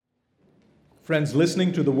Friends,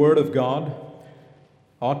 listening to the Word of God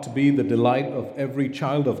ought to be the delight of every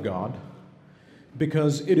child of God,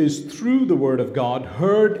 because it is through the Word of God,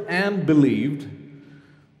 heard and believed,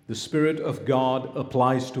 the Spirit of God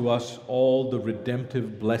applies to us all the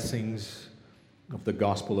redemptive blessings of the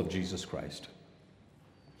gospel of Jesus Christ.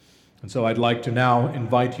 And so I'd like to now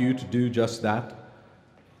invite you to do just that.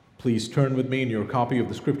 Please turn with me in your copy of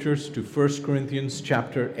the Scriptures to 1 Corinthians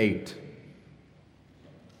chapter 8.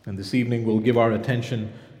 And this evening we'll give our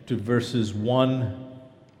attention to verses 1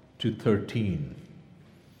 to 13.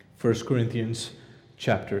 1 Corinthians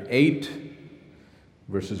chapter 8,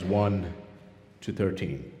 verses 1 to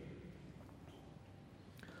 13.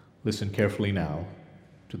 Listen carefully now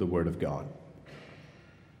to the Word of God.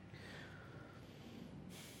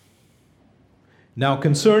 Now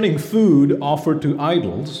concerning food offered to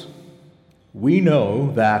idols, we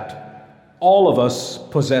know that all of us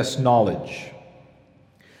possess knowledge.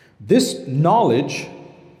 This knowledge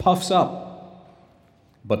puffs up,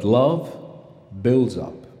 but love builds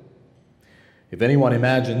up. If anyone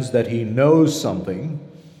imagines that he knows something,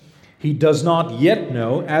 he does not yet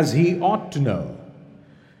know as he ought to know.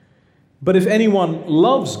 But if anyone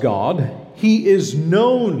loves God, he is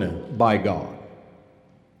known by God.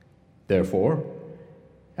 Therefore,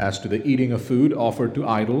 as to the eating of food offered to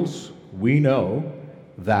idols, we know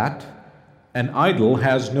that an idol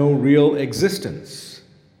has no real existence,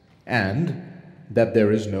 and that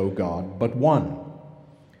there is no God but one.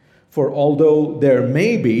 For although there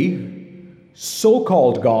may be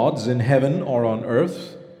so-called gods in heaven or on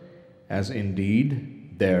earth, as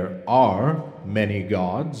indeed there are many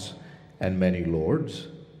gods and many lords,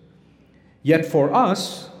 yet for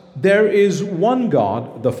us there is one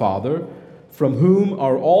God, the Father, from whom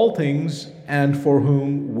are all things and for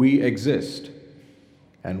whom we exist,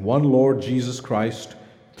 and one Lord Jesus Christ,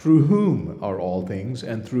 through whom are all things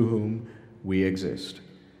and through whom we exist.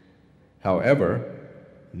 However,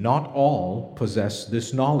 not all possess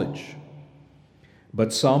this knowledge,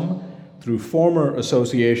 but some, through former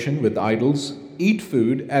association with idols, eat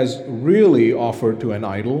food as really offered to an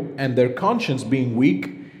idol, and their conscience, being weak,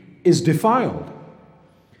 is defiled.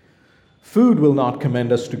 Food will not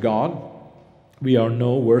commend us to God. We are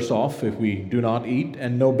no worse off if we do not eat,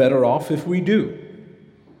 and no better off if we do.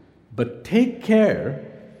 But take care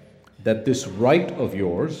that this right of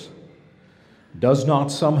yours does not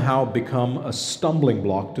somehow become a stumbling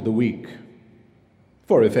block to the weak.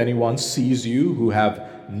 For if anyone sees you who have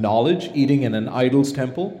knowledge eating in an idol's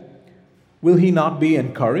temple, will he not be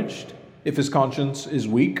encouraged, if his conscience is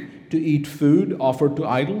weak, to eat food offered to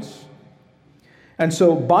idols? And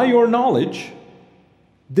so by your knowledge,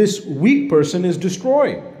 this weak person is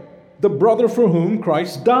destroyed, the brother for whom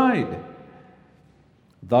Christ died.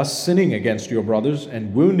 Thus, sinning against your brothers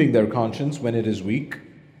and wounding their conscience when it is weak,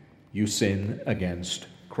 you sin against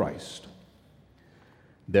Christ.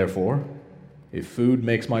 Therefore, if food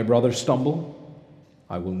makes my brother stumble,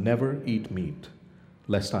 I will never eat meat,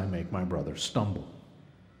 lest I make my brother stumble.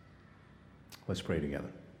 Let's pray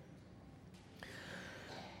together.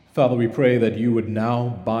 Father, we pray that you would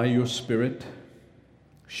now, by your Spirit,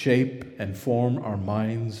 shape and form our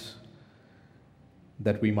minds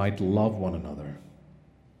that we might love one another,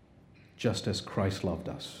 just as Christ loved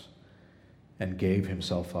us and gave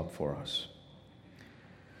himself up for us.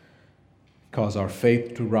 Cause our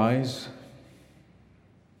faith to rise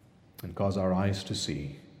and cause our eyes to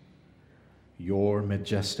see your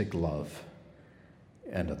majestic love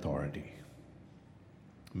and authority.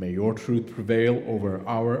 May your truth prevail over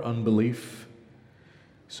our unbelief,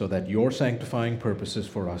 so that your sanctifying purposes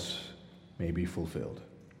for us may be fulfilled.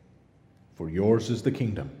 For yours is the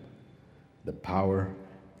kingdom, the power,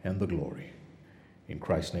 and the glory. In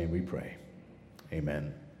Christ's name we pray.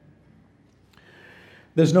 Amen.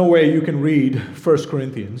 There's no way you can read 1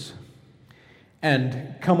 Corinthians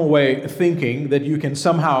and come away thinking that you can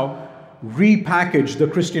somehow repackage the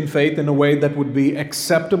Christian faith in a way that would be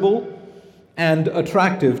acceptable and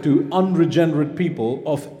attractive to unregenerate people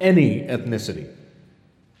of any ethnicity.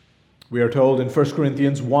 We are told in 1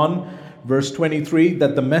 Corinthians 1, verse 23,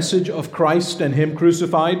 that the message of Christ and him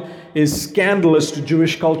crucified is scandalous to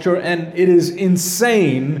Jewish culture, and it is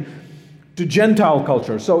insane to Gentile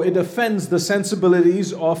culture. So it offends the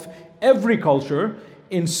sensibilities of every culture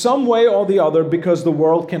in some way or the other, because the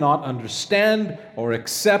world cannot understand or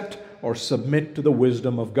accept or submit to the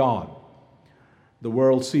wisdom of God. The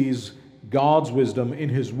world sees God's wisdom in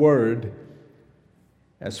his word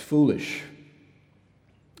as foolish.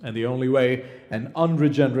 And the only way an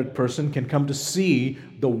unregenerate person can come to see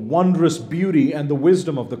the wondrous beauty and the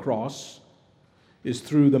wisdom of the cross is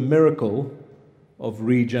through the miracle of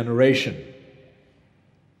regeneration.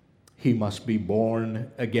 he must be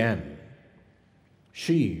born again.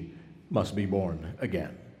 She must be born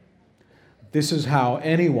again. This is how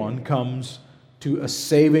anyone comes to a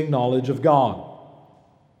saving knowledge of God.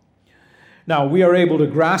 Now, we are able to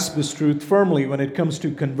grasp this truth firmly when it comes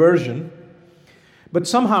to conversion, but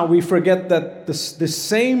somehow we forget that this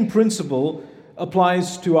same principle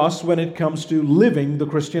applies to us when it comes to living the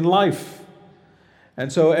Christian life.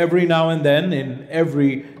 And so every now and then, in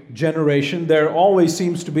every generation, there always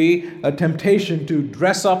seems to be a temptation to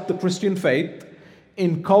dress up the Christian faith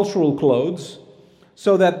in cultural clothes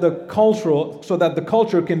so that the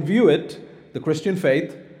culture can view it, the Christian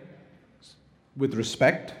faith, with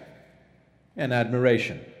respect and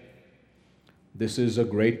admiration. This is a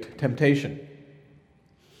great temptation.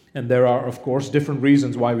 And there are, of course, different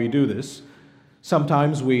reasons why we do this.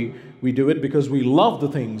 Sometimes we do it because we love the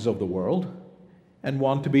things of the world and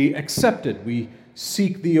want to be accepted. We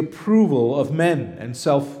seek the approval of men and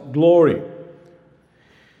self-glory.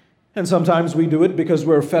 And sometimes we do it because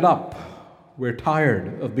we're fed up. We're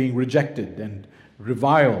tired of being rejected and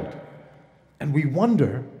reviled. And we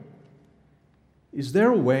wonder, is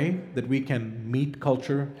there a way that we can meet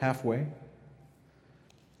culture halfway?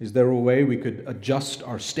 Is there a way we could adjust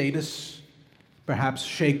our status, perhaps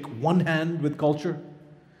shake one hand with culture,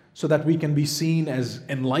 so that we can be seen as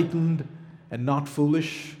enlightened and not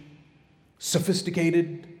foolish,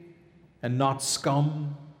 sophisticated and not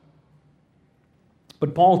scum?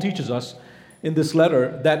 But Paul teaches us in this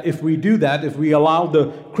letter that if we do that, if we allow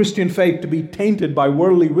the Christian faith to be tainted by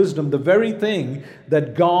worldly wisdom, the very thing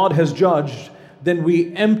that God has judged, then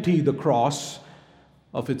we empty the cross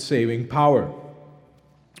of its saving power.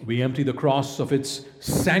 We empty the cross of its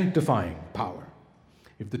sanctifying power.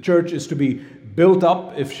 If the church is to be built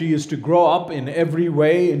up, if she is to grow up in every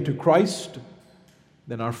way into Christ,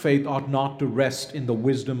 then our faith ought not to rest in the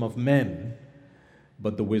wisdom of men,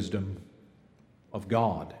 but the wisdom of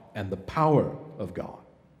God and the power of God.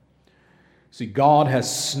 See, God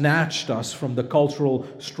has snatched us from the cultural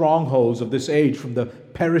strongholds of this age, from the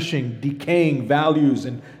perishing, decaying values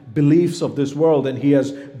and beliefs of this world, and He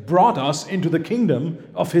has brought us into the kingdom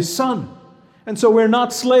of His Son. And so we're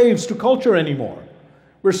not slaves to culture anymore.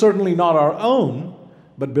 We're certainly not our own,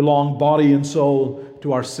 but belong body and soul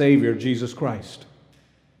to our Savior, Jesus Christ.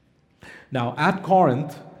 Now, at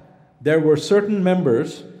Corinth, there were certain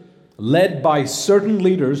members led by certain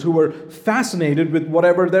leaders who were fascinated with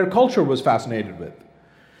whatever their culture was fascinated with.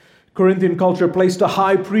 Corinthian culture placed a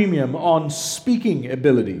high premium on speaking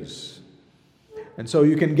abilities. And so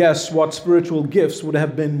you can guess what spiritual gifts would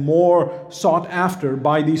have been more sought after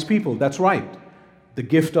by these people. That's right. The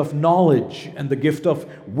gift of knowledge and the gift of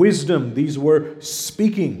wisdom. These were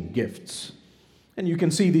speaking gifts. And you can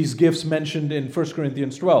see these gifts mentioned in 1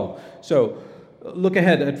 Corinthians 12. So look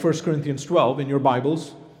ahead at 1 Corinthians 12 in your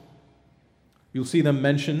Bibles. You'll see them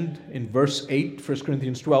mentioned in verse 8, 1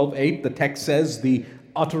 Corinthians 12, 8. The text says, the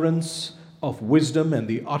utterance of wisdom and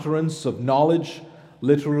the utterance of knowledge.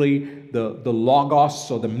 Literally, the logos,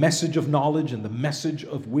 or the message of knowledge and the message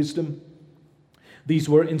of wisdom. These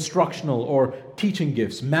were instructional or teaching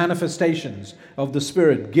gifts, manifestations of the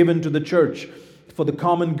Spirit given to the church for the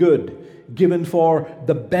common good, given for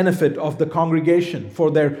the benefit of the congregation, for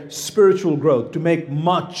their spiritual growth, to make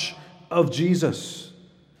much of Jesus.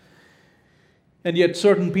 And yet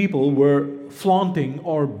certain people were flaunting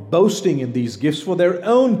or boasting in these gifts for their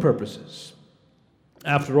own purposes.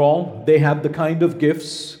 After all, they had the kind of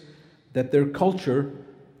gifts that their culture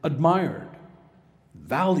admired,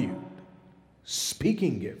 valued,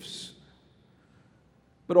 speaking gifts.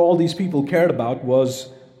 But all these people cared about was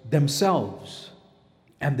themselves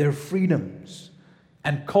and their freedoms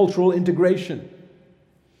and cultural integration.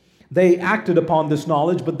 They acted upon this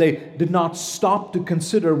knowledge, but they did not stop to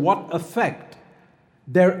consider what effect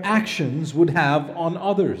their actions would have on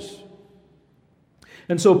others.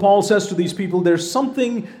 And so Paul says to these people, there's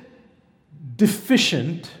something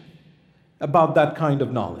deficient about that kind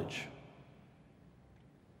of knowledge.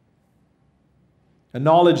 A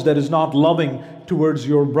knowledge that is not loving towards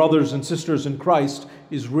your brothers and sisters in Christ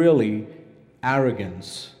is really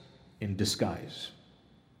arrogance in disguise.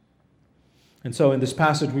 And so in this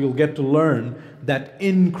passage we will get to learn that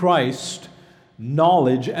in Christ,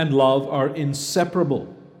 knowledge and love are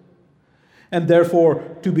inseparable. And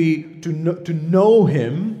therefore, to know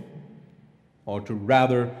Him, or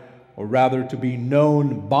rather to be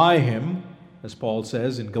known by Him, as Paul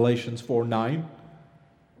says in Galatians 4:9,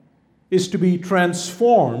 is to be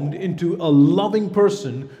transformed into a loving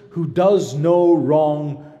person who does no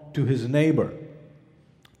wrong to his neighbor.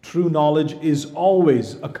 True knowledge is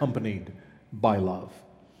always accompanied by love.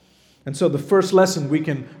 And so the first lesson we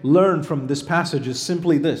can learn from this passage is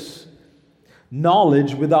simply this: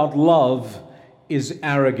 Knowledge without love is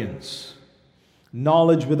arrogance.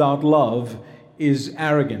 Knowledge without love is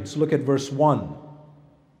arrogance. Look at verse 1.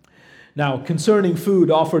 Now, concerning food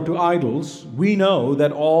offered to idols, we know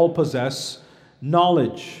that all possess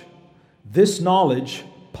knowledge. This knowledge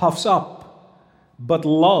puffs up, but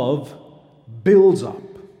love builds up.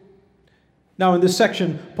 Now, in this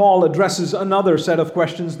section, Paul addresses another set of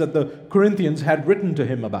questions that the Corinthians had written to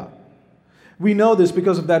him about. We know this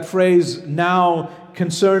because of that phrase, now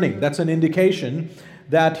concerning. That's an indication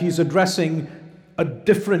that he's addressing a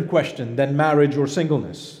different question than marriage or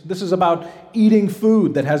singleness. This is about eating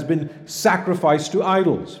food that has been sacrificed to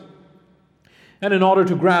idols. And in order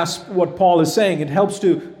to grasp what Paul is saying, it helps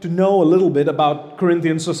to know a little bit about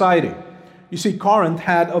Corinthian society. You see, Corinth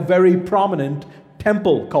had a very prominent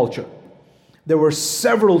temple culture. There were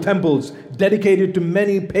several temples dedicated to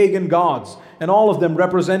many pagan gods, and all of them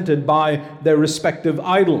represented by their respective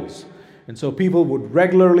idols. And so people would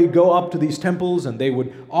regularly go up to these temples and they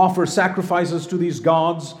would offer sacrifices to these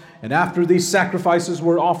gods. And after these sacrifices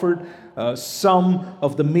were offered, some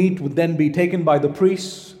of the meat would then be taken by the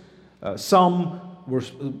priests. Some were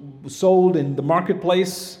sold in the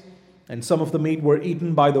marketplace, and some of the meat were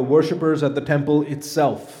eaten by the worshipers at the temple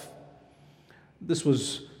itself. This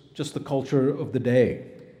was just the culture of the day.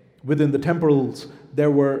 Within the temples,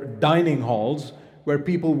 there were dining halls where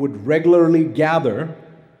people would regularly gather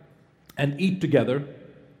and eat together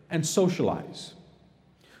and socialize.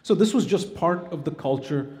 So this was just part of the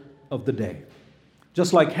culture of the day.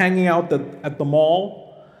 Just like hanging out at the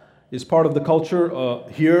mall is part of the culture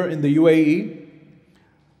here in the UAE.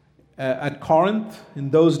 At Corinth,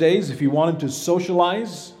 in those days, if you wanted to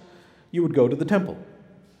socialize, you would go to the temple.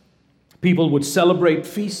 People would celebrate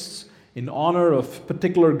feasts in honor of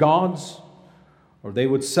particular gods, or they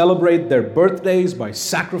would celebrate their birthdays by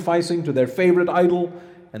sacrificing to their favorite idol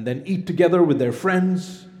and then eat together with their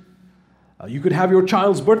friends. You could have your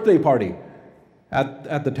child's birthday party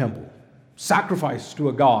at the temple. Sacrifice to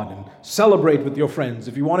a god and celebrate with your friends.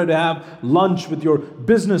 If you wanted to have lunch with your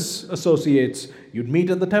business associates, you'd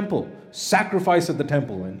meet at the temple, sacrifice at the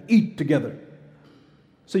temple, and eat together.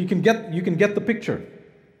 So you can get the picture.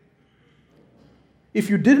 If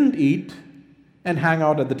you didn't eat and hang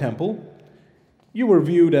out at the temple, you were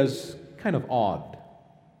viewed as kind of odd,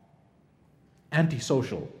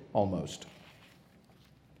 antisocial almost.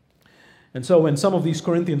 And so when some of these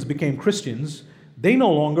Corinthians became Christians, they no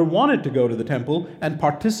longer wanted to go to the temple and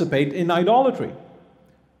participate in idolatry.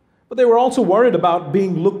 But they were also worried about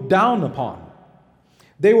being looked down upon.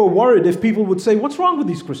 They were worried if people would say, "What's wrong with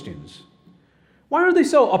these Christians? Why are they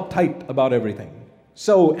so uptight about everything?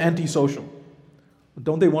 So antisocial?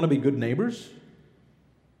 Don't they want to be good neighbors?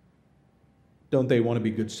 Don't they want to be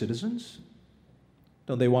good citizens?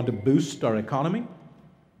 Don't they want to boost our economy?"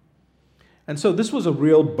 And so this was a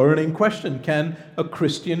real burning question. Can a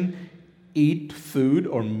Christian eat food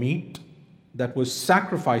or meat that was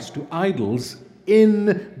sacrificed to idols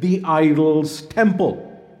in the idol's temple?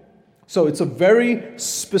 So it's a very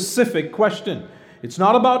specific question. It's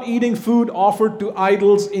not about eating food offered to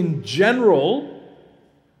idols in general,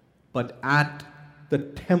 but at the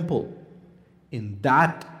temple, in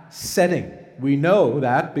that setting. We know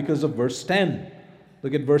that because of verse 10.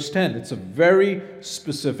 Look at verse 10. It's a very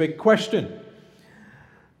specific question.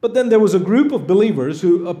 But then there was a group of believers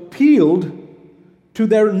who appealed to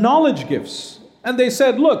their knowledge gifts. And they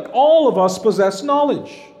said, "Look, all of us possess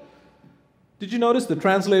knowledge." Did you notice the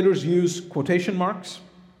translators use quotation marks?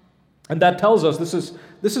 And that tells us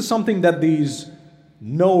this is something that these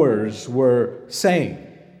knowers were saying.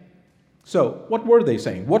 So, what were they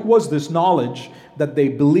saying? What was this knowledge that they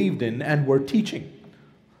believed in and were teaching?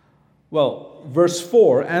 Well, verse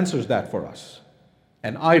 4 answers that for us.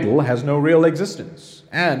 An idol has no real existence,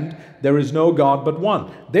 and there is no God but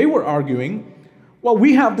one. They were arguing, well,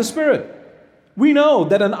 we have the Spirit. We know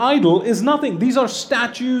that an idol is nothing. These are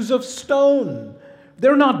statues of stone.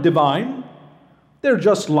 They're not divine. They're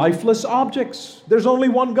just lifeless objects. There's only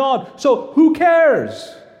one God. So who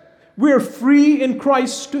cares? We're free in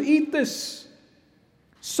Christ to eat this.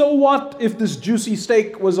 So what if this juicy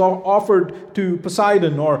steak was offered to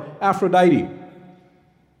Poseidon or Aphrodite?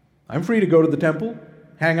 I'm free to go to the temple,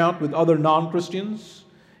 hang out with other non-Christians,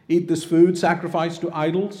 eat this food sacrificed to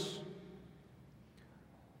idols.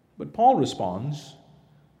 But Paul responds,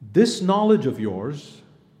 this knowledge of yours,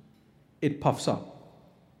 it puffs up.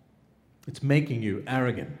 It's making you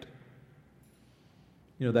arrogant.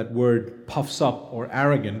 You know, that word puffs up or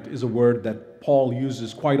arrogant is a word that Paul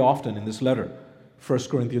uses quite often in this letter.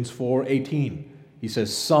 1 Corinthians 4:18. He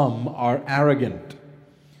says, some are arrogant.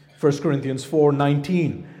 1 Corinthians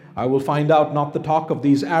 4:19. I will find out not the talk of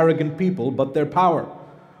these arrogant people, but their power.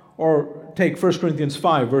 Or take 1 Corinthians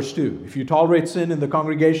 5, verse 2. If you tolerate sin in the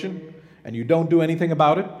congregation and you don't do anything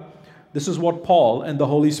about it, this is what Paul and the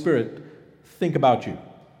Holy Spirit think about you.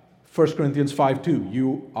 1 Corinthians 5, 2.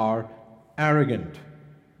 You are arrogant.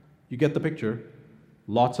 You get the picture?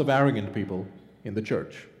 Lots of arrogant people in the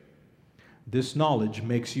church. This knowledge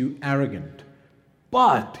makes you arrogant.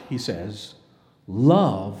 But, he says,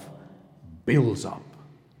 love builds up.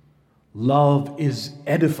 Love is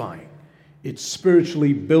edifying. It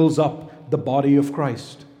spiritually builds up the body of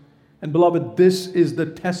Christ. And beloved, this is the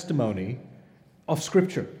testimony of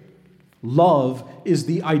Scripture. Love is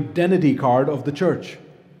the identity card of the church.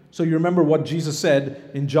 So you remember what Jesus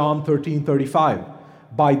said in John 13:35.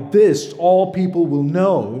 By this all people will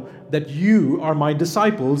know that you are my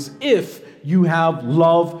disciples if you have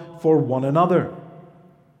love for one another.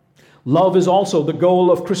 Love is also the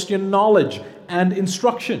goal of Christian knowledge and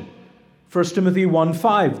instruction. 1 Timothy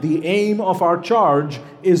 1:5, the aim of our charge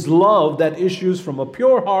is love that issues from a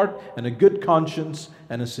pure heart and a good conscience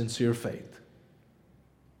and a sincere faith.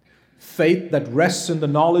 Faith that rests in the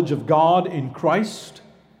knowledge of God in Christ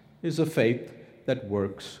is a faith that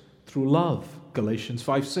works through love. Galatians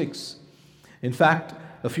 5:6. In fact,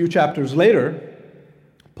 a few chapters later,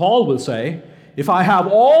 Paul will say, if I have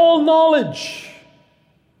all knowledge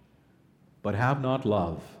but have not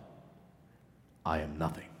love, I am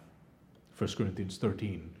nothing. 1 Corinthians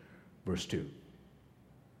 13, verse 2.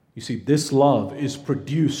 You see, this love is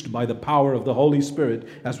produced by the power of the Holy Spirit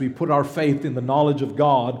as we put our faith in the knowledge of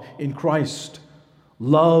God in Christ.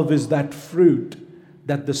 Love is that fruit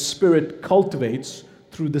that the Spirit cultivates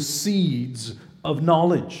through the seeds of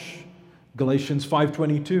knowledge. Galatians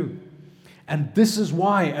 5:22. And this is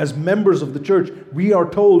why, as members of the church, we are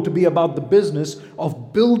told to be about the business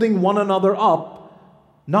of building one another up,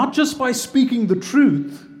 not just by speaking the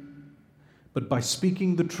truth, but by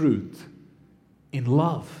speaking the truth in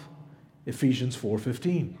love. Ephesians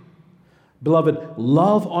 4:15. Beloved,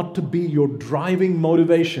 love ought to be your driving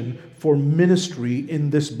motivation for ministry in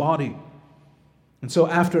this body. And so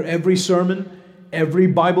after every sermon, every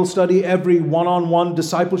Bible study, every one-on-one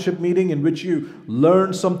discipleship meeting in which you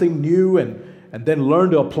learn something new and then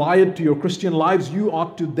learn to apply it to your Christian lives, you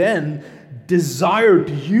ought to then desire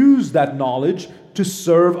to use that knowledge to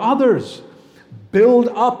serve others. Build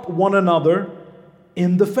up one another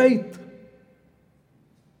in the faith.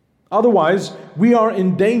 Otherwise, we are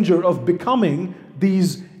in danger of becoming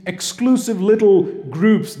these exclusive little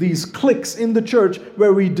groups, these cliques in the church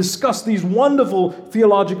where we discuss these wonderful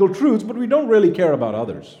theological truths, but we don't really care about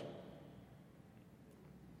others.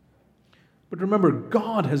 But remember,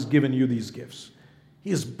 God has given you these gifts. He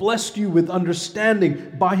has blessed you with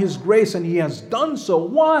understanding by His grace, and He has done so.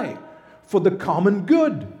 Why? For the common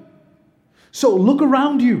good. So look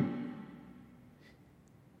around you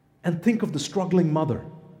and think of the struggling mother.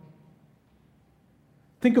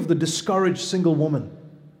 Think of the discouraged single woman,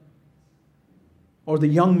 or the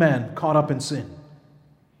young man caught up in sin,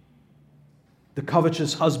 the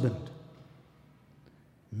covetous husband.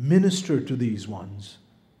 Minister to these ones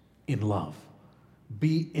in love.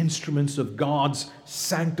 Be instruments of God's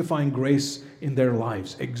sanctifying grace in their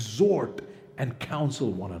lives. Exhort and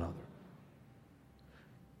counsel one another.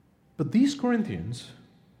 But these Corinthians,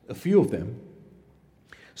 a few of them,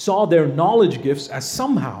 saw their knowledge gifts as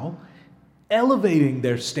somehow elevating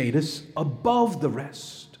their status above the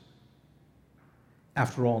rest.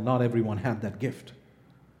 After all, not everyone had that gift.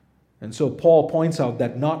 And so Paul points out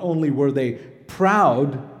that not only were they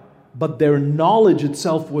proud, but their knowledge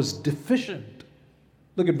itself was deficient.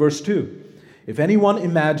 Look at verse 2. If anyone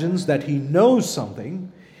imagines that he knows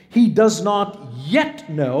something, he does not yet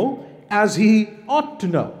know as he ought to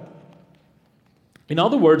know. In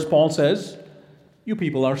other words, Paul says, you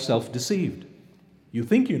people are self-deceived. You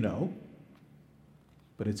think you know,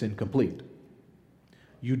 but it's incomplete.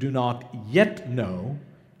 You do not yet know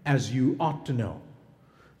as you ought to know.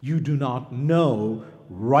 You do not know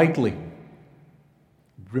rightly.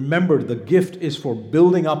 Remember, the gift is for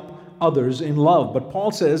building up others in love. But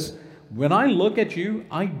Paul says, when I look at you,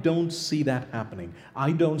 I don't see that happening.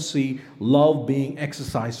 I don't see love being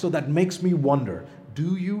exercised. So that makes me wonder,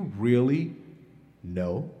 do you really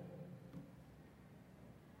know?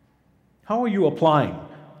 How are you applying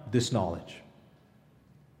this knowledge?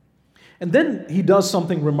 And then he does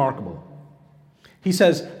something remarkable. He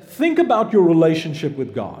says, think about your relationship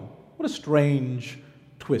with God. What a strange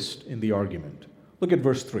twist in the argument. Look at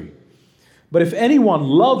verse 3. But if anyone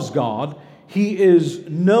loves God, he is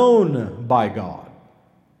known by God.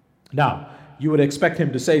 Now, you would expect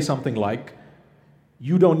him to say something like,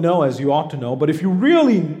 you don't know as you ought to know, but if you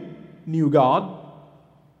really knew God,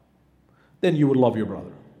 then you would love your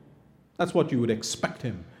brother. That's what you would expect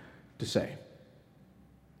him to say.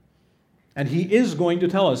 And he is going to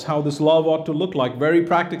tell us how this love ought to look like very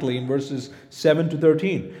practically in verses 7 to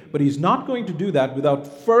 13. But he's not going to do that without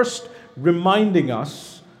first reminding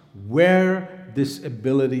us where this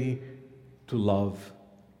ability to love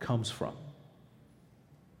comes from.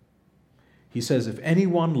 He says, if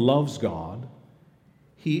anyone loves God,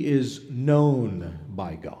 he is known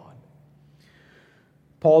by God.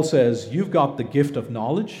 Paul says, you've got the gift of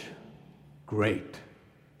knowledge. Great.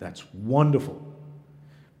 That's wonderful.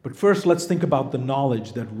 But first, let's think about the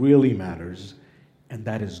knowledge that really matters, and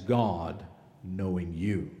that is God knowing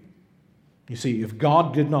you. You see, if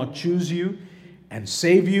God did not choose you and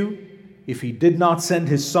save you, if he did not send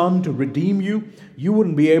his Son to redeem you, you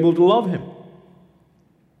wouldn't be able to love him.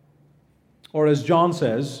 Or as John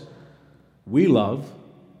says, we love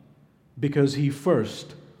because he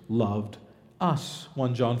first loved us.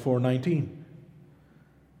 1 John 4:19.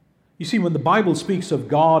 You see, when the Bible speaks of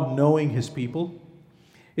God knowing his people,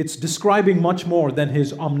 it's describing much more than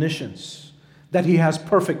his omniscience, that he has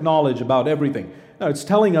perfect knowledge about everything. No, it's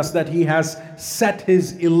telling us that he has set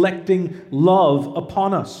his electing love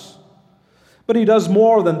upon us. But he does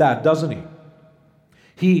more than that, doesn't he?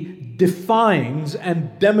 He defines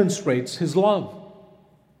and demonstrates his love.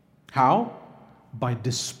 How? By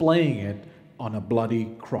displaying it on a bloody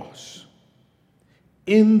cross.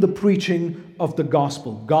 In the preaching of the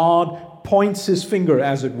gospel, God points his finger,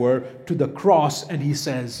 as it were, to the cross, and he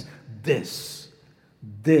says, this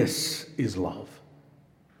is love.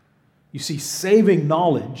 You see, saving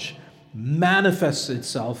knowledge manifests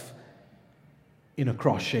itself in a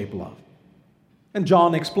cross-shaped love. And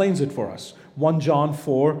John explains it for us. 1 John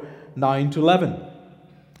 4:9-11.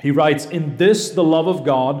 He writes, in this the love of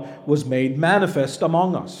God was made manifest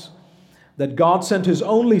among us, that God sent his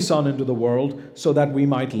only Son into the world so that we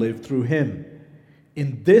might live through him.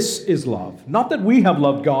 In this is love, not that we have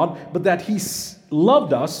loved God, but that he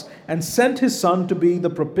loved us and sent his Son to be the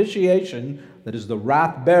propitiation, that is the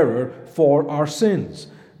wrath bearer, for our sins.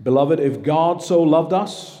 Beloved, if God so loved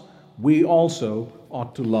us, we also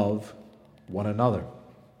ought to love one another.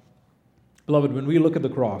 Beloved, when we look at the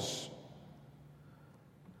cross,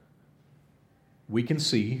 we can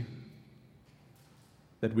see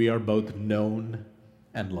that we are both known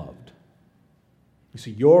and loved. You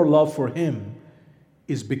see, your love for him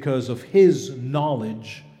is because of his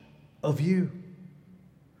knowledge of you.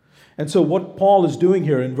 And so what Paul is doing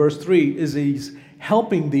here in verse 3 is he's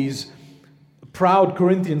helping these proud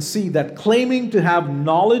Corinthians see that claiming to have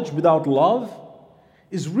knowledge without love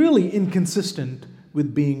is really inconsistent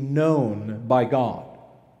with being known by God.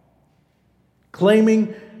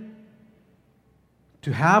 Claiming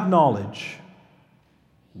to have knowledge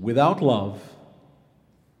without love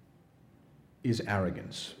is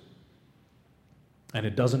arrogance. And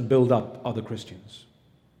it doesn't build up other Christians.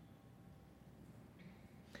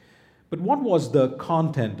 But what was the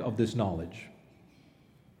content of this knowledge?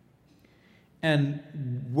 And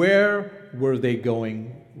where were they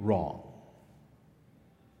going wrong?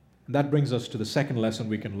 And that brings us to the second lesson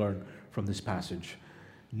we can learn from this passage.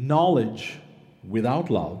 Knowledge without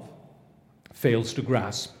love fails to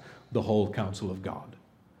grasp the whole counsel of God.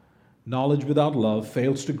 Knowledge without love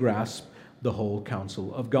fails to grasp the whole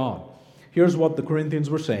counsel of God. Here's what the Corinthians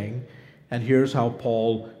were saying, and here's how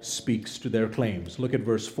Paul speaks to their claims. Look at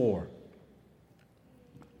verse 4.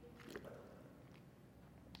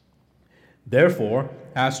 Therefore,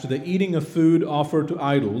 as to the eating of food offered to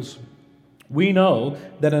idols, we know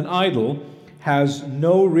that an idol has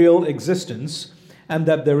no real existence and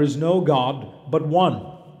that there is no God but one.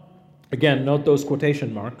 Again, note those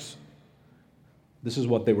quotation marks. This is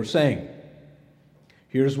what they were saying.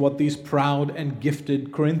 Here's what these proud and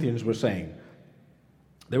gifted Corinthians were saying.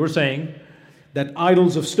 They were saying that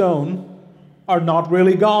idols of stone are not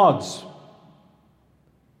really gods.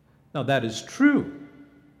 Now, that is true.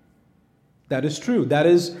 That is true. That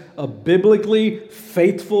is a biblically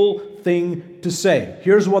faithful thing to say.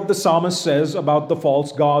 Here's what the psalmist says about the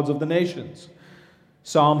false gods of the nations.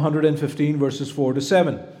 Psalm 115, verses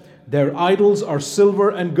 4-7. Their idols are silver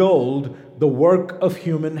and gold, the work of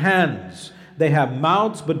human hands. They have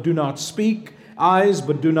mouths but do not speak, eyes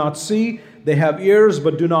but do not see. They have ears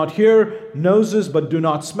but do not hear, noses but do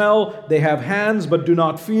not smell. They have hands but do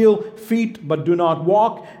not feel, feet but do not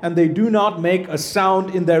walk, and they do not make a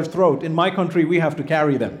sound in their throat. In my country, we have to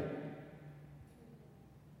carry them.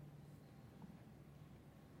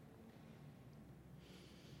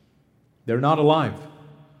 They're not alive.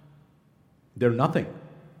 They're nothing.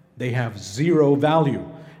 They have zero value.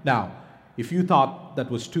 Now, if you thought that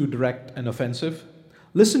was too direct and offensive,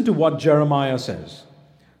 listen to what Jeremiah says.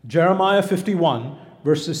 Jeremiah 51,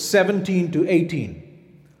 verses 17 to 18.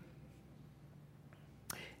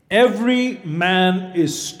 Every man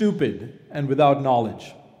is stupid and without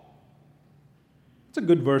knowledge. It's a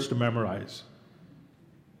good verse to memorize.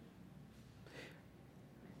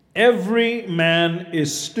 Every man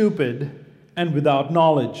is stupid and without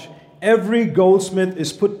knowledge. Every goldsmith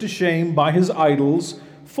is put to shame by his idols,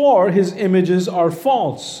 for his images are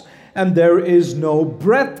false, and there is no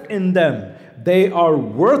breath in them. They are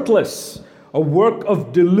worthless, a work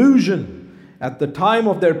of delusion. At the time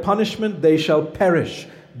of their punishment, they shall perish.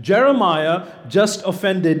 Jeremiah just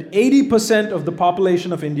offended 80% of the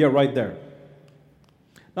population of India right there.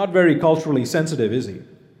 Not very culturally sensitive, is he?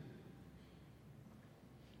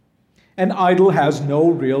 An idol has no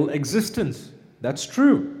real existence. That's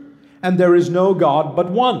true. And there is no God but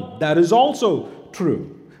one. That is also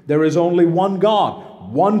true. There is only one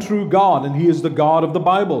God, one true God, and He is the God of the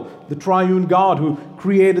Bible, the triune God who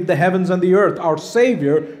created the heavens and the earth, our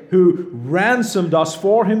Savior who ransomed us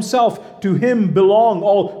for Himself. To Him belong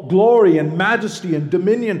all glory and majesty and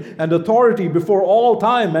dominion and authority before all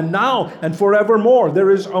time and now and forevermore.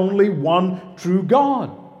 There is only one true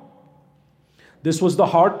God. This was the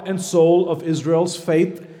heart and soul of Israel's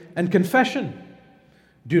faith and confession.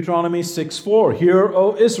 Deuteronomy 6:4, Hear,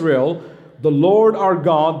 O Israel, the Lord our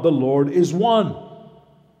God, the Lord is one.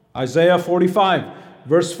 Isaiah 45,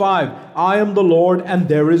 verse 5, I am the Lord and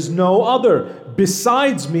there is no other.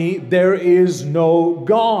 Besides me, there is no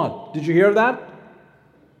God. Did you hear that?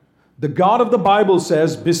 The God of the Bible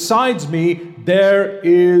says, besides me, there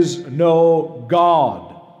is no God.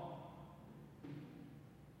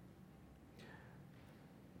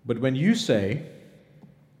 But when you say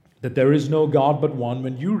that there is no God but one,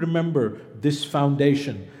 when you remember this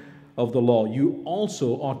foundation of the law, you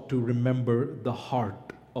also ought to remember the heart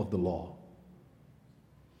of the law.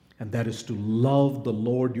 And that is to love the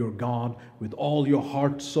Lord your God with all your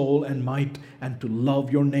heart, soul, and might, and to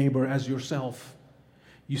love your neighbor as yourself.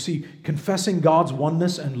 You see, confessing God's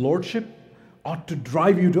oneness and lordship ought to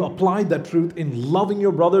drive you to apply that truth in loving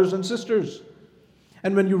your brothers and sisters.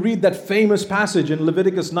 And when you read that famous passage in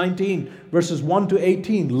Leviticus 19, verses 1 to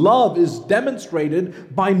 18, love is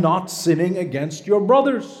demonstrated by not sinning against your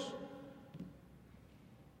brothers.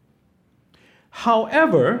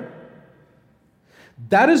 However,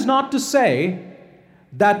 that is not to say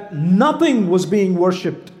that nothing was being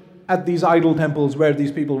worshipped at these idol temples where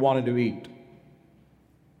these people wanted to eat.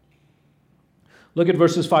 Look at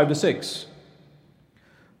verses 5 to 6.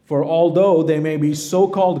 For although they may be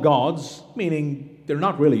so-called gods, meaning they're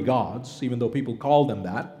not really gods, even though people call them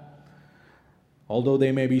that, although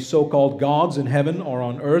they may be so-called gods in heaven or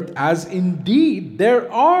on earth, as indeed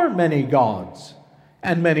there are many gods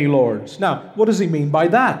and many lords. Now, what does he mean by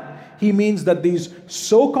that? He means that these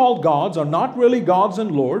so-called gods are not really gods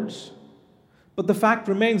and lords, but the fact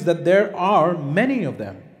remains that there are many of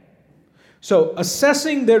them. So,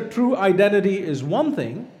 assessing their true identity is one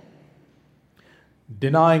thing,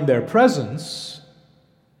 denying their presence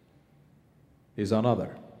is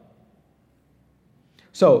another.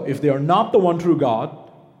 So, if they are not the one true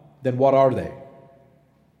God, then what are they?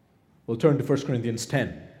 We'll turn to 1 Corinthians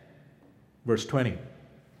 10, verse 20.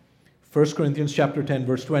 1 Corinthians chapter 10,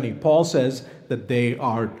 verse 20. Paul says that they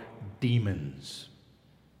are demons.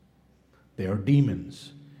 They are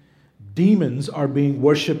demons. Demons are being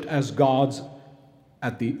worshipped as gods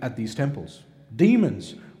at these temples.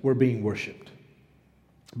 Demons were being worshipped.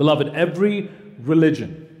 Beloved, every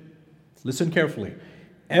religion, listen carefully,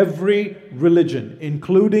 every religion,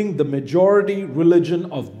 including the majority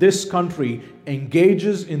religion of this country,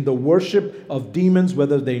 engages in the worship of demons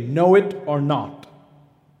whether they know it or not.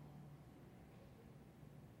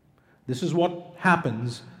 This is what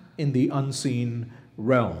happens in the unseen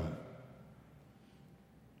realm.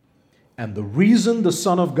 And the reason the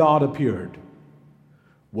Son of God appeared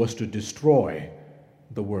was to destroy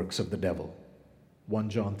the works of the devil. 1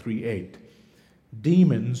 John 3:8.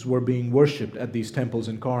 Demons were being worshipped at these temples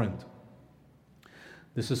in Corinth.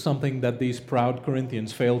 This is something that these proud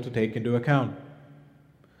Corinthians failed to take into account.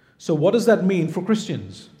 So what does that mean for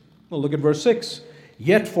Christians? Well, look at verse 6.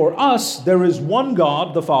 Yet for us there is one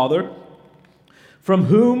God, the Father, from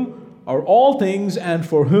whom are all things and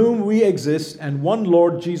for whom we exist, and one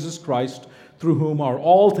Lord Jesus Christ, through whom are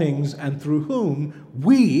all things and through whom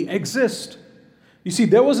we exist. You see,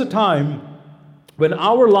 there was a time when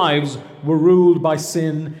our lives were ruled by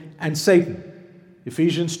sin and Satan.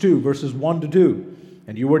 Ephesians 2, verses 1 to 2.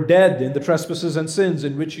 And you were dead in the trespasses and sins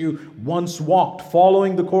in which you once walked,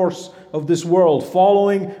 following the course of this world,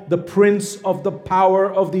 following the prince of the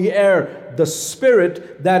power of the air, the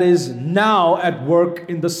spirit that is now at work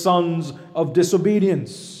in the sons of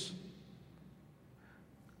disobedience.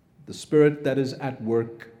 The spirit that is at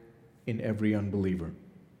work in every unbeliever.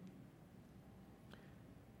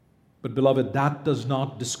 But beloved, that does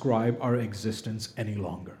not describe our existence any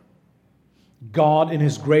longer. God, in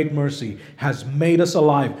His great mercy, has made us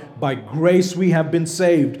alive. By grace we have been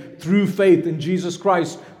saved through faith in Jesus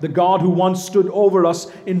Christ. The God who once stood over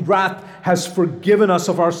us in wrath has forgiven us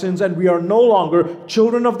of our sins, and we are no longer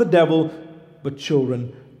children of the devil, but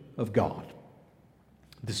children of God.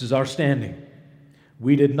 This is our standing.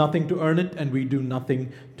 We did nothing to earn it, and we do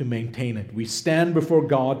nothing to maintain it. We stand before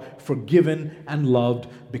God forgiven and loved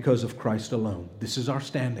because of Christ alone. This is our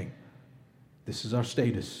standing. This is our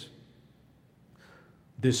status.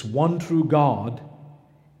 This one true God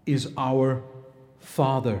is our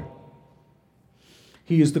Father.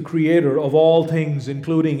 He is the creator of all things,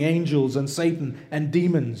 including angels and Satan and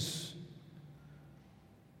demons.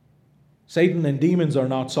 Satan and demons are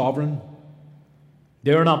not sovereign.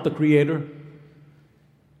 They are not the creator.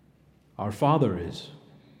 Our Father is.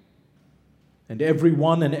 And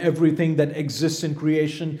everyone and everything that exists in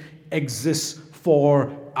creation exists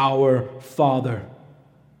for our Father.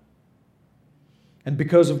 And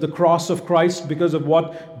because of the cross of Christ, because of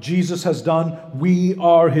what Jesus has done, we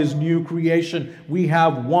are His new creation. We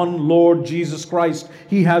have one Lord Jesus Christ.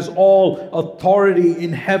 He has all authority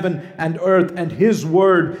in heaven and earth, and His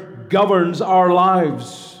word governs our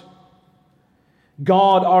lives.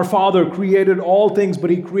 God, our Father, created all things,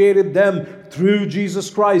 but He created them through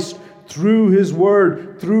Jesus Christ, through His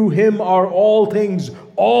word. Through Him are all things,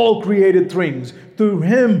 all created things. Through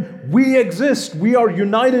Him we exist. We are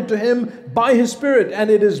united to Him by His Spirit,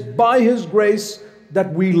 and it is by His grace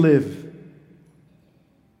that we live.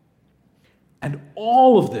 And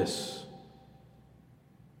all of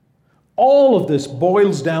this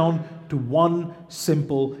boils down to one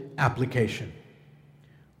simple application.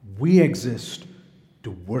 We exist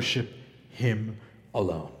to worship Him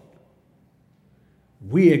alone.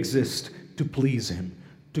 We exist to please Him,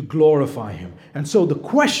 to glorify Him. And so the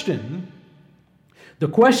question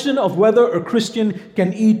of whether a Christian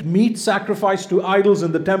can eat meat sacrificed to idols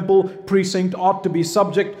in the temple precinct ought to be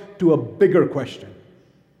subject to a bigger question.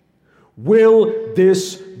 Will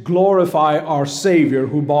this glorify our Savior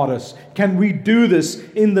who bought us? Can we do this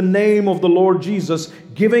in the name of the Lord Jesus,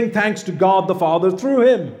 giving thanks to God the Father through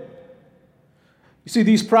Him? You see,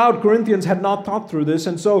 these proud Corinthians had not thought through this,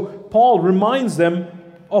 and so Paul reminds them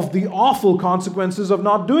of the awful consequences of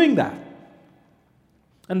not doing that.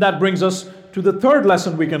 And that brings us to the third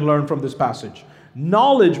lesson we can learn from this passage.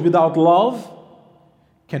 Knowledge without love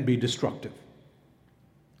can be destructive.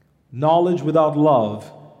 Knowledge without love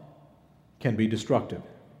can be destructive.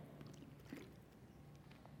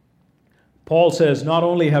 Paul says, not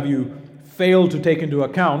only have you failed to take into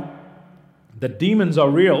account that demons are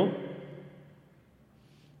real,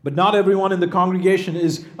 but not everyone in the congregation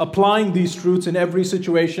is applying these truths in every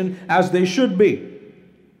situation as they should be.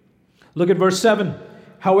 Look at verse 7.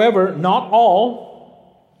 However, not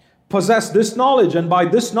all possess this knowledge. And by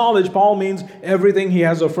this knowledge, Paul means everything he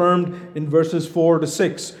has affirmed in verses 4 to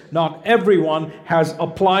 6. Not everyone has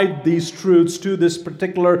applied these truths to this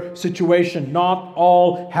particular situation. Not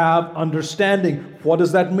all have understanding. What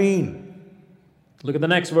does that mean? Look at the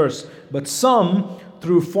next verse. But some,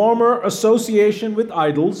 through former association with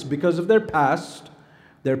idols, because of their past,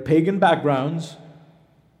 their pagan backgrounds,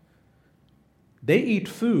 they eat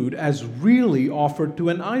food as really offered to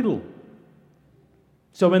an idol.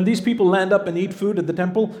 So when these people land up and eat food at the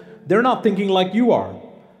temple, they're not thinking like you are,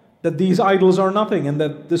 that these idols are nothing and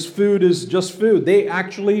that this food is just food. They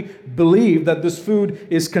actually believe that this food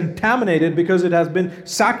is contaminated because it has been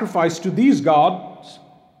sacrificed to these gods,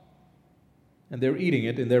 and they're eating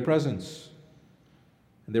it in their presence.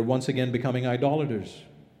 And they're once again becoming idolaters.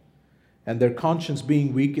 And their conscience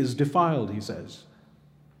being weak is defiled, he says.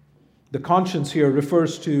 The conscience here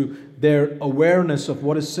refers to their awareness of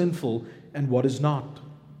what is sinful and what is not.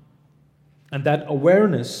 And that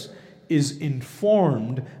awareness is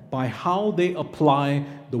informed by how they apply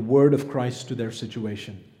the word of Christ to their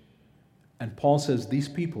situation. And Paul says these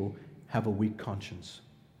people have a weak conscience.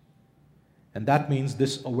 And that means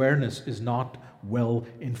this awareness is not well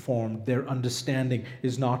informed. Their understanding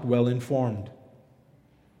is not well informed.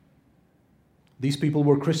 These people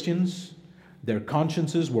were Christians. Their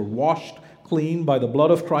consciences were washed clean by the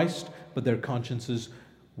blood of Christ, but their consciences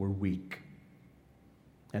were weak.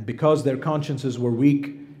 And because their consciences were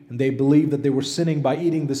weak, and they believed that they were sinning by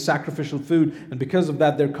eating the sacrificial food, and because of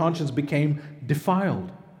that, their conscience became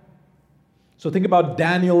defiled. So think about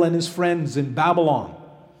Daniel and his friends in Babylon.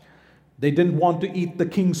 They didn't want to eat the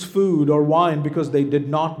king's food or wine because they did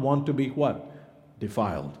not want to be what?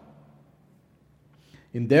 Defiled.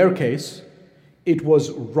 In their case, it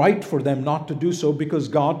was right for them not to do so because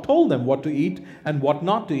God told them what to eat and what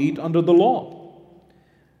not to eat under the law.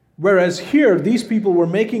 Whereas here, these people were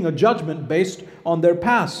making a judgment based on their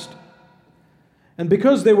past. And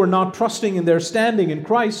because they were not trusting in their standing in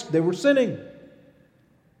Christ, they were sinning.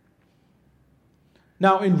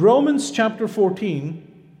 Now, in Romans chapter 14,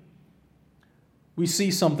 we see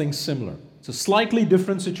something similar. It's a slightly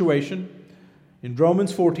different situation. In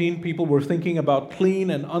Romans 14, people were thinking about clean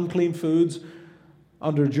and unclean foods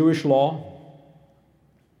under Jewish law.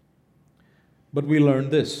 But we learned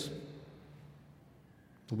this.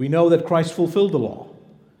 We know that Christ fulfilled the law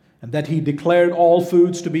and that He declared all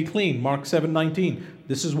foods to be clean. Mark 7:19.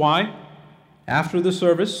 This is why, after the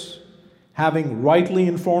service, having rightly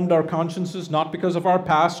informed our consciences, not because of our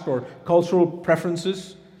past or cultural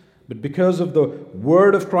preferences, but because of the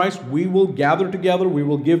word of Christ, we will gather together, we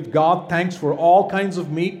will give God thanks for all kinds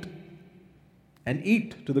of meat and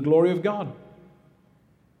eat to the glory of God.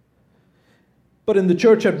 But in the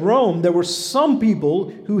church at Rome, there were some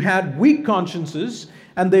people who had weak consciences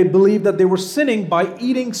and they believed that they were sinning by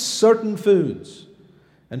eating certain foods.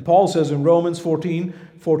 And Paul says in Romans 14,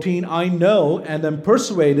 I know and am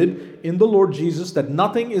persuaded in the Lord Jesus that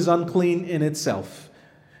nothing is unclean in itself,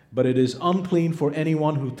 but it is unclean for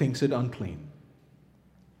anyone who thinks it unclean.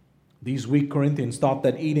 These weak Corinthians thought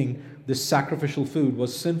that eating this sacrificial food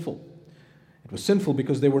was sinful. It was sinful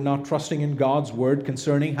because they were not trusting in God's word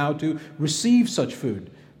concerning how to receive such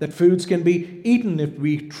food. That foods can be eaten if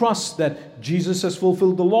we trust that Jesus has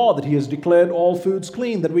fulfilled the law, that He has declared all foods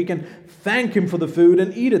clean, that we can thank Him for the food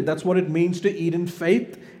and eat it. That's what it means to eat in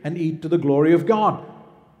faith and eat to the glory of God.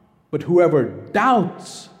 But whoever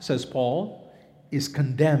doubts, says Paul, is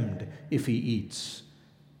condemned if he eats,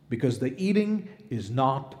 because the eating is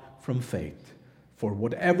not from faith. For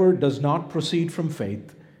whatever does not proceed from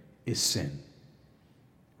faith is sin.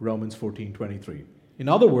 Romans 14:23. In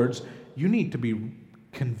other words, you need to be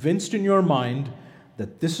convinced in your mind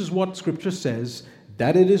that this is what Scripture says,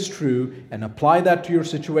 that it is true, and apply that to your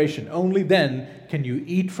situation. Only then can you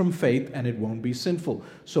eat from faith and it won't be sinful.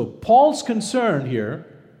 So Paul's concern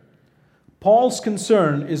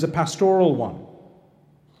is a pastoral one.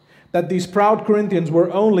 That these proud Corinthians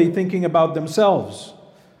were only thinking about themselves.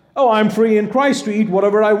 Oh, I'm free in Christ to eat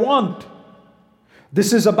whatever I want.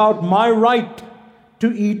 This is about my right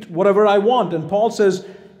to eat whatever I want. And Paul says,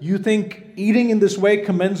 you think eating in this way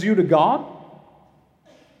commends you to God?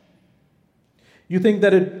 You think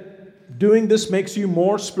that doing this makes you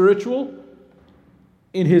more spiritual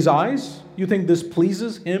in His eyes? You think this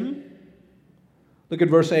pleases Him? Look at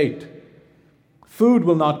verse 8. Food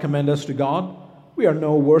will not commend us to God. We are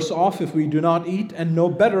no worse off if we do not eat, and no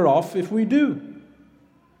better off if we do.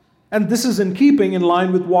 And this is in keeping, in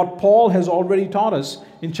line with what Paul has already taught us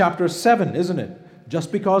in chapter 7, isn't it?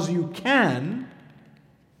 Just because you can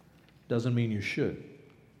doesn't mean you should.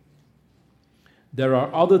 There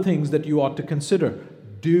are other things that you ought to consider.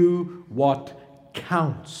 Do what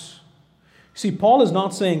counts. See, Paul is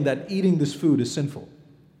not saying that eating this food is sinful.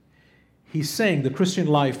 He's saying the Christian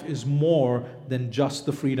life is more than just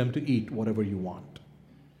the freedom to eat whatever you want.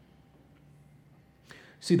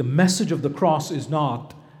 See, the message of the cross is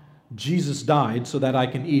not Jesus died so that I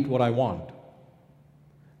can eat what I want.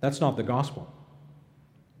 That's not the gospel.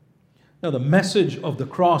 No, the message of the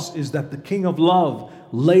cross is that the King of love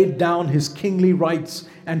laid down His kingly rights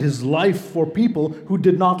and His life for people who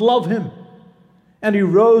did not love Him. And He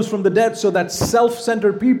rose from the dead so that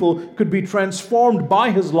self-centered people could be transformed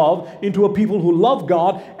by His love into a people who love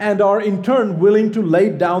God and are in turn willing to lay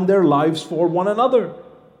down their lives for one another.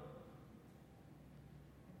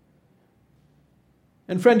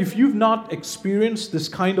 And friend, if you've not experienced this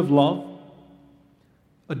kind of love,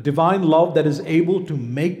 a divine love that is able to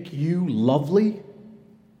make you lovely,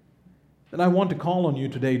 then I want to call on you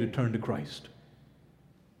today to turn to Christ.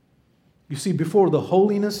 You see, before the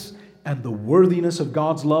holiness and the worthiness of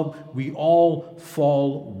God's love, we all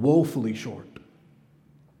fall woefully short.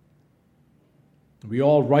 We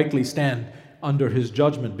all rightly stand under His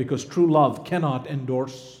judgment because true love cannot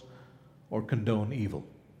endorse or condone evil.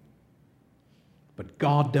 But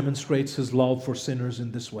God demonstrates His love for sinners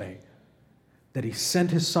in this way, that He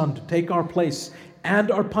sent His Son to take our place and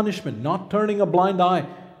our punishment, not turning a blind eye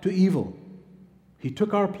to evil. He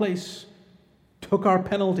took our place, took our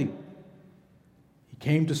penalty. He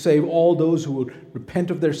came to save all those who would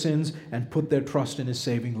repent of their sins and put their trust in His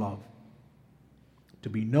saving love. To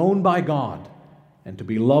be known by God and to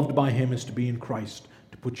be loved by Him is to be in Christ,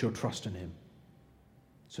 to put your trust in Him.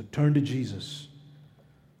 So turn to Jesus.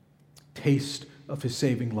 Taste of His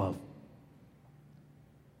saving love.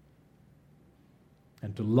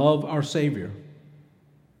 And to love our Savior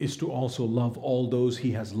is to also love all those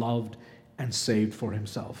He has loved and saved for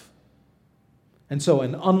Himself. And so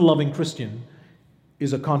an unloving Christian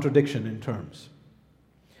is a contradiction in terms.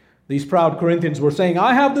 These proud Corinthians were saying,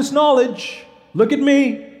 I have this knowledge. Look at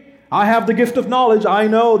me. I have the gift of knowledge. I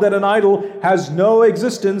know that an idol has no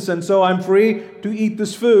existence, and so I'm free to eat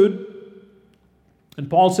this food. And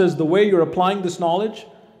Paul says the way you're applying this knowledge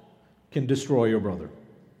can destroy your brother.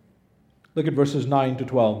 Look at verses 9 to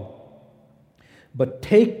 12. But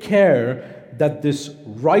take care that this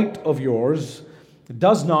right of yours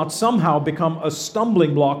does not somehow become a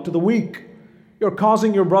stumbling block to the weak. You're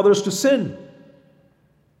causing your brothers to sin.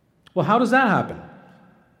 Well, how does that happen?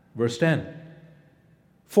 Verse 10.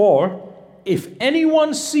 For if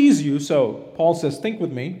anyone sees you, so Paul says, think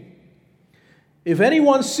with me. If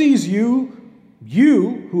anyone sees you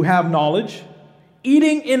who have knowledge,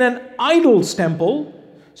 eating in an idol's temple,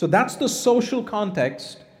 so that's the social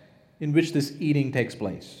context in which this eating takes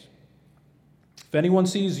place. If anyone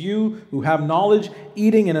sees you who have knowledge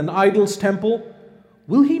eating in an idol's temple,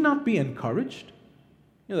 will he not be encouraged?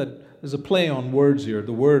 You know, there's a play on words here.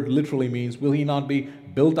 The word literally means, will he not be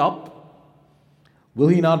built up? Will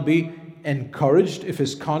he not be encouraged if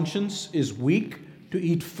his conscience is weak to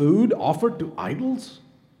eat food offered to idols?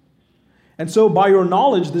 And so by your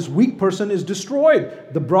knowledge, this weak person is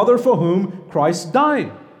destroyed, the brother for whom Christ died.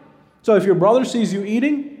 So if your brother sees you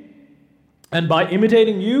eating, and by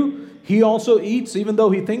imitating you, he also eats even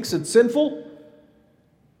though he thinks it's sinful,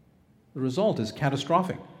 the result is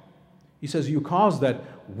catastrophic. He says you caused that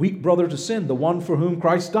weak brother to sin, the one for whom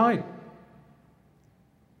Christ died.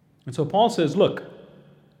 And so Paul says, look,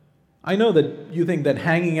 I know that you think that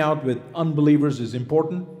hanging out with unbelievers is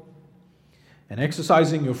important, and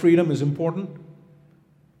exercising your freedom is important,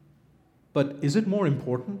 but is it more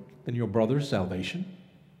important than your brother's salvation?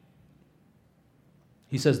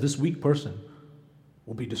 He says this weak person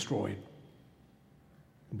will be destroyed,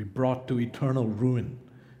 will be brought to eternal ruin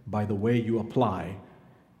by the way you apply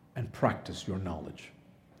and practice your knowledge.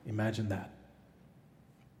 Imagine that.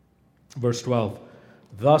 Verse 12,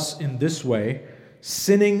 thus in this way,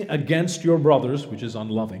 sinning against your brothers, which is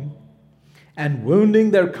unloving, and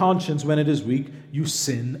wounding their conscience when it is weak, you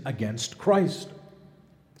sin against Christ.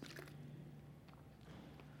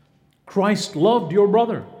 Christ loved your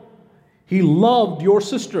brother. He loved your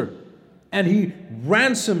sister. And He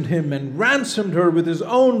ransomed him and ransomed her with His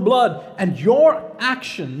own blood. And your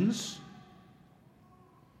actions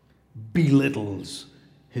belittles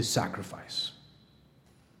His sacrifice.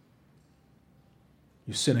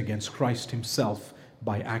 You sin against Christ Himself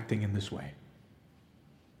by acting in this way.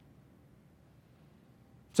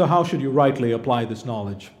 So how should you rightly apply this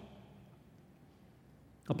knowledge?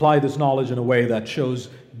 Apply this knowledge in a way that shows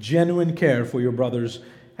genuine care for your brothers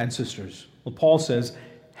and sisters. Well, Paul says,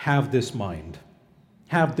 have this mind.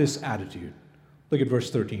 Have this attitude. Look at verse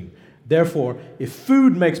 13. Therefore, if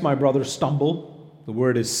food makes my brother stumble, the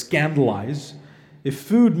word is scandalize. If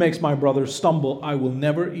food makes my brother stumble, I will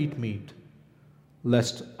never eat meat,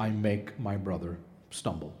 lest I make my brother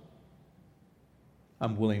stumble.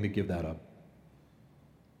 I'm willing to give that up.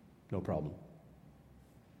 No problem.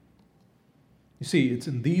 You see, it's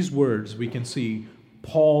in these words we can see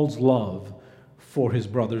Paul's love for his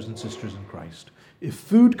brothers and sisters in Christ. If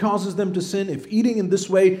food causes them to sin, if eating in this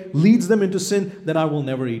way leads them into sin, then I will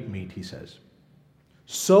never eat meat, he says.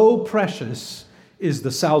 So precious is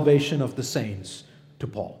the salvation of the saints to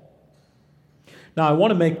Paul. Now, I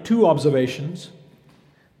want to make two observations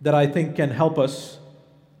that I think can help us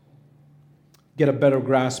get a better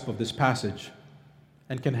grasp of this passage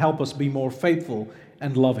and can help us be more faithful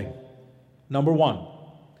and loving. Number one,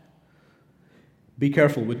 be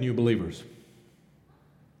careful with new believers.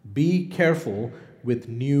 Be careful with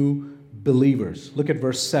new believers. Look at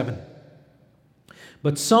verse 7.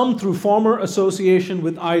 But some, through former association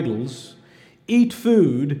with idols, eat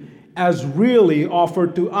food as really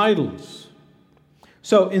offered to idols.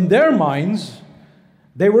 So in their minds,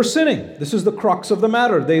 they were sinning. This is the crux of the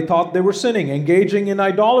matter. They thought they were sinning, engaging in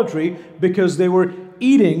idolatry because they were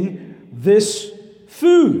eating this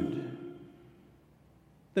food.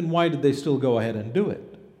 Then why did they still go ahead and do it?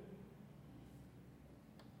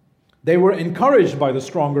 They were encouraged by the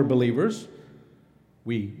stronger believers.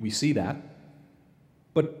 We see that.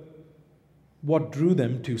 But what drew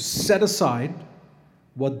them to set aside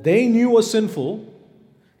what they knew was sinful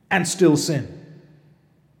and still sin?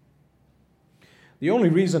 The only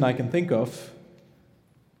reason I can think of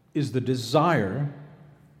is the desire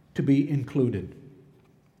to be included.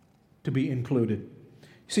 To be included.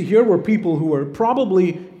 See, here were people who were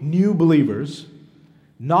probably new believers,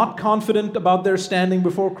 not confident about their standing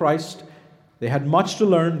before Christ. They had much to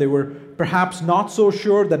learn. They were perhaps not so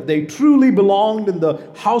sure that they truly belonged in the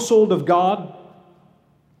household of God.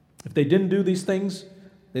 If they didn't do these things,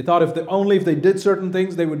 they thought only if they did certain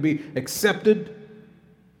things they would be accepted.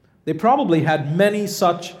 They probably had many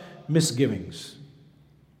such misgivings.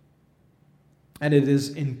 And it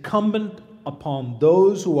is incumbent upon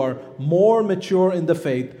those who are more mature in the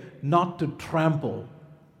faith not to trample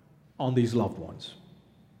on these loved ones.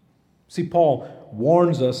 See, Paul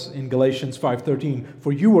warns us in Galatians 5:13,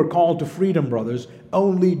 "For you were called to freedom, brothers,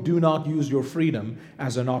 only do not use your freedom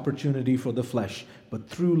as an opportunity for the flesh, but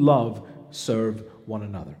through love serve one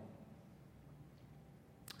another."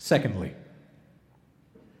 Secondly,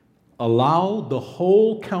 allow the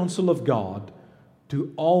whole counsel of God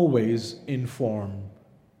to always inform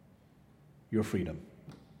your freedom,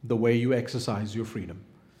 the way you exercise your freedom.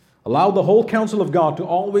 Allow the whole counsel of God to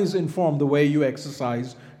always inform the way you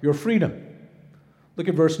exercise your freedom. Look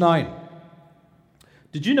at verse 9.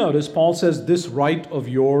 Did you notice Paul says, "This right of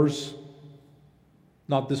yours,"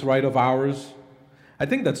 not "this right of ours"? I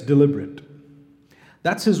think that's deliberate.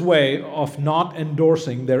 That's his way of not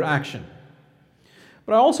endorsing their action.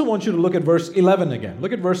 But I also want you to look at verse 11 again.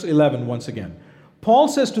 Look at verse 11 once again. Paul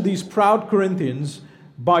says to these proud Corinthians,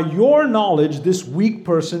 "By your knowledge, this weak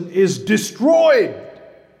person is destroyed.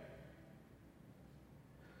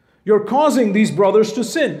 You're causing these brothers to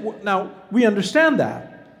sin." Now, we understand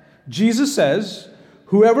that. Jesus says,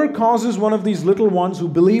 "Whoever causes one of these little ones who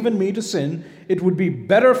believe in me to sin, it would be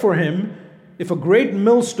better for him if a great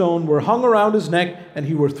millstone were hung around his neck and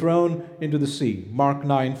he were thrown into the sea." Mark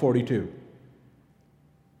 9:42.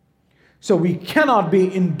 So we cannot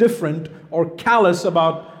be indifferent or callous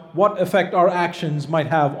about what effect our actions might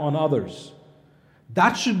have on others.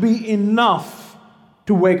 That should be enough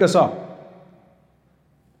to wake us up.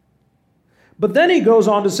 But then he goes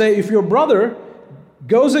on to say, if your brother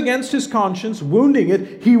goes against his conscience, wounding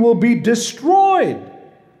it, he will be destroyed.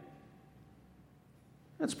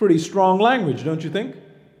 That's pretty strong language, don't you think?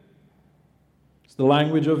 It's the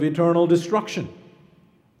language of eternal destruction.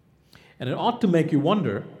 And it ought to make you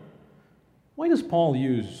wonder, why does Paul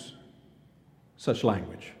use such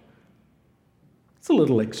language? It's a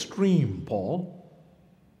little extreme, Paul.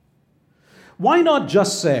 Why not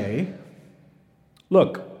just say,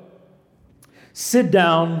 look, sit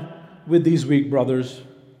down with these weak brothers,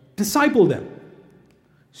 disciple them,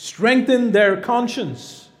 strengthen their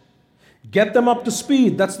conscience, get them up to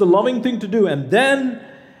speed. That's the loving thing to do. And then,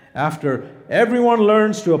 after everyone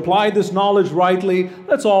learns to apply this knowledge rightly,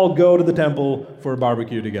 let's all go to the temple for a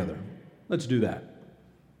barbecue together. Let's do that.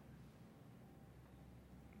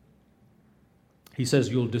 He says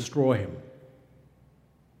you'll destroy him.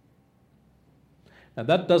 Now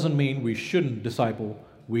that doesn't mean we shouldn't disciple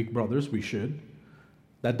weak brothers. We should.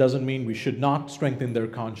 That doesn't mean we should not strengthen their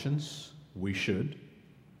conscience. We should.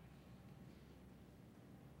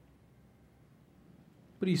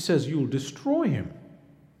 But he says you'll destroy him.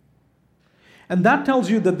 And that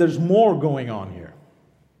tells you that there's more going on here.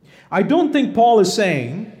 I don't think Paul is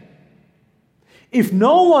saying, if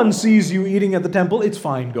no one sees you eating at the temple, it's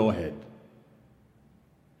fine, go ahead.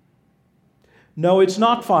 No, it's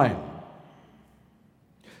not fine.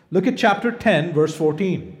 Look at chapter 10, verse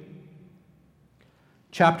 14.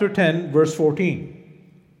 Chapter 10, verse 14.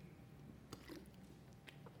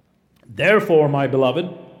 Therefore, my beloved,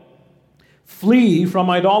 flee from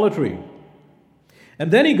idolatry.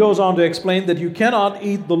 And then he goes on to explain that you cannot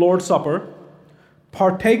eat the Lord's Supper,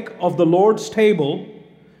 partake of the Lord's table,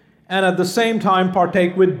 and at the same time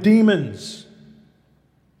partake with demons.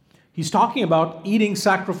 He's talking about eating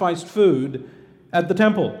sacrificed food at the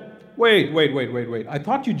temple. Wait. I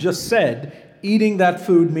thought you just said eating that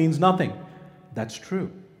food means nothing. That's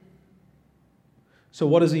true. So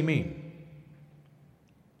what does he mean?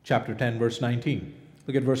 Chapter 10, verse 19.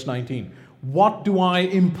 Look at verse 19. What do I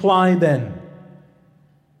imply then?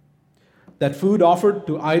 That food offered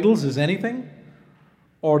to idols is anything?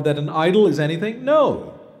 Or that an idol is anything?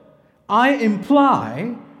 No. I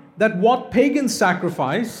imply that what pagans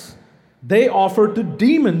sacrifice, they offer to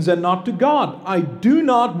demons and not to God. I do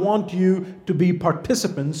not want you to be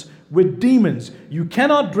participants with demons. You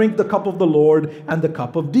cannot drink the cup of the Lord and the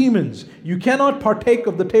cup of demons. You cannot partake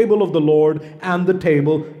of the table of the Lord and the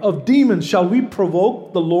table of demons. Shall we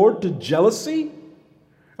provoke the Lord to jealousy?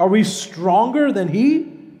 Are we stronger than He?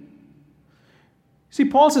 See,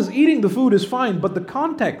 Paul says eating the food is fine, but the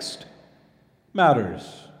context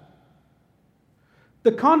matters.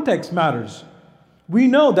 The context matters. We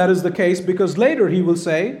know that is the case because later he will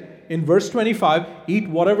say in verse 25, eat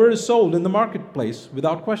whatever is sold in the marketplace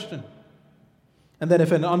without question. And then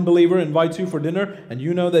if an unbeliever invites you for dinner and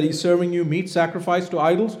you know that he's serving you meat sacrificed to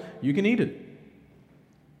idols, you can eat it.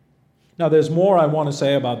 Now there's more I want to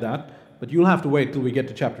say about that, but you'll have to wait till we get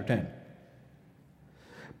to chapter 10.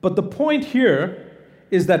 But the point here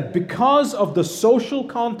is that because of the social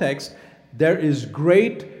context, there is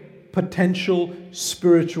great potential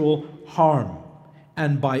spiritual harm.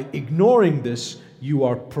 And by ignoring this, you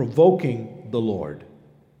are provoking the Lord.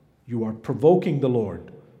 You are provoking the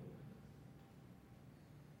Lord.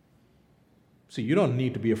 See, you don't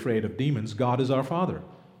need to be afraid of demons. God is our Father.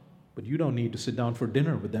 But you don't need to sit down for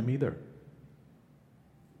dinner with them either.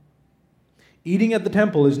 Eating at the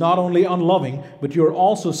temple is not only unloving, but you're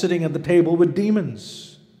also sitting at the table with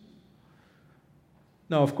demons.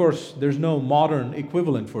 Now, of course, there's no modern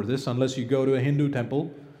equivalent for this unless you go to a Hindu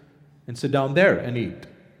temple and sit down there and eat.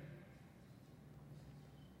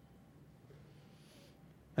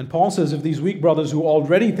 And Paul says if these weak brothers who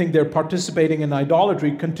already think they're participating in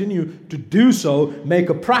idolatry continue to do so, make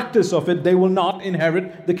a practice of it, they will not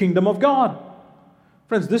inherit the kingdom of God.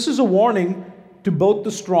 Friends, this is a warning to both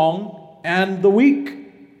the strong and the weak.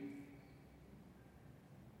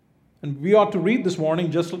 And we ought to read this warning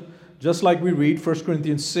just like we read 1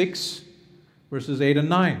 Corinthians 6, verses 8 and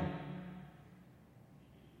 9,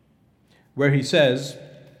 where he says,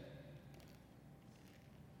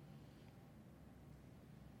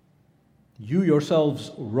 you yourselves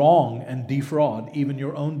wrong and defraud even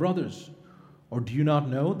your own brothers. Or do you not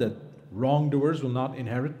know that wrongdoers will not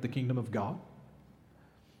inherit the kingdom of God?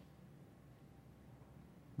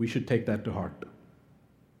 We should take that to heart.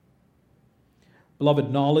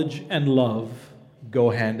 Beloved, knowledge and love go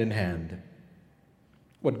hand in hand.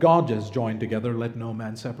 What God has joined together, let no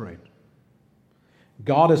man separate.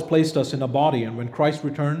 God has placed us in a body, and when Christ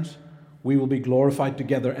returns, we will be glorified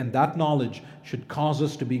together, and that knowledge should cause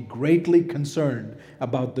us to be greatly concerned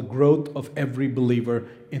about the growth of every believer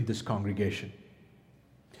in this congregation.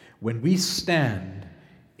 When we stand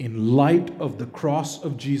in light of the cross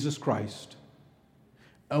of Jesus Christ,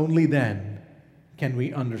 only then can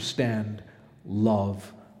we understand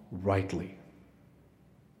love rightly.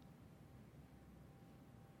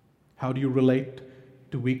 How do you relate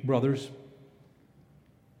to weak brothers?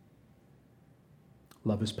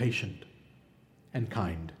 Love is patient and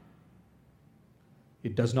kind.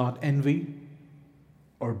 It does not envy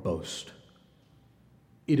or boast.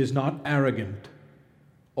 It is not arrogant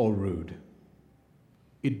or rude.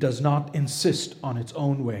 It does not insist on its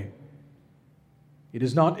own way. It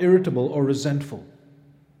is not irritable or resentful.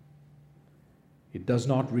 It does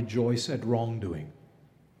not rejoice at wrongdoing,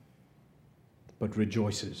 but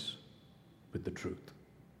rejoices with the truth,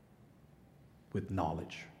 with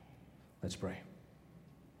knowledge. Let's pray.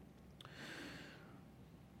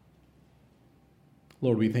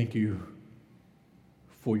 Lord, we thank you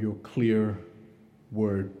for your clear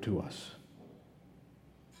word to us.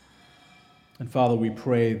 And Father, we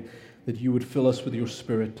pray that you would fill us with your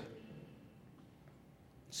Spirit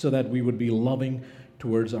so that we would be loving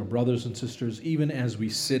towards our brothers and sisters, even as we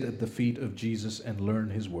sit at the feet of Jesus and learn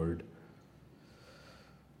his word.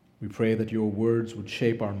 We pray that your words would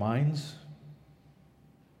shape our minds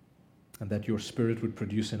and that your Spirit would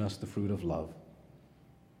produce in us the fruit of love.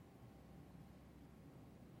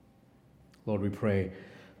 Lord, we pray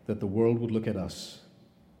that the world would look at us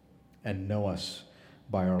and know us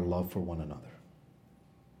by our love for one another.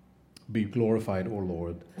 Be glorified, O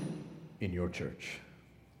Lord, in your church.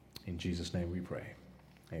 In Jesus' name we pray.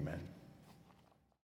 Amen.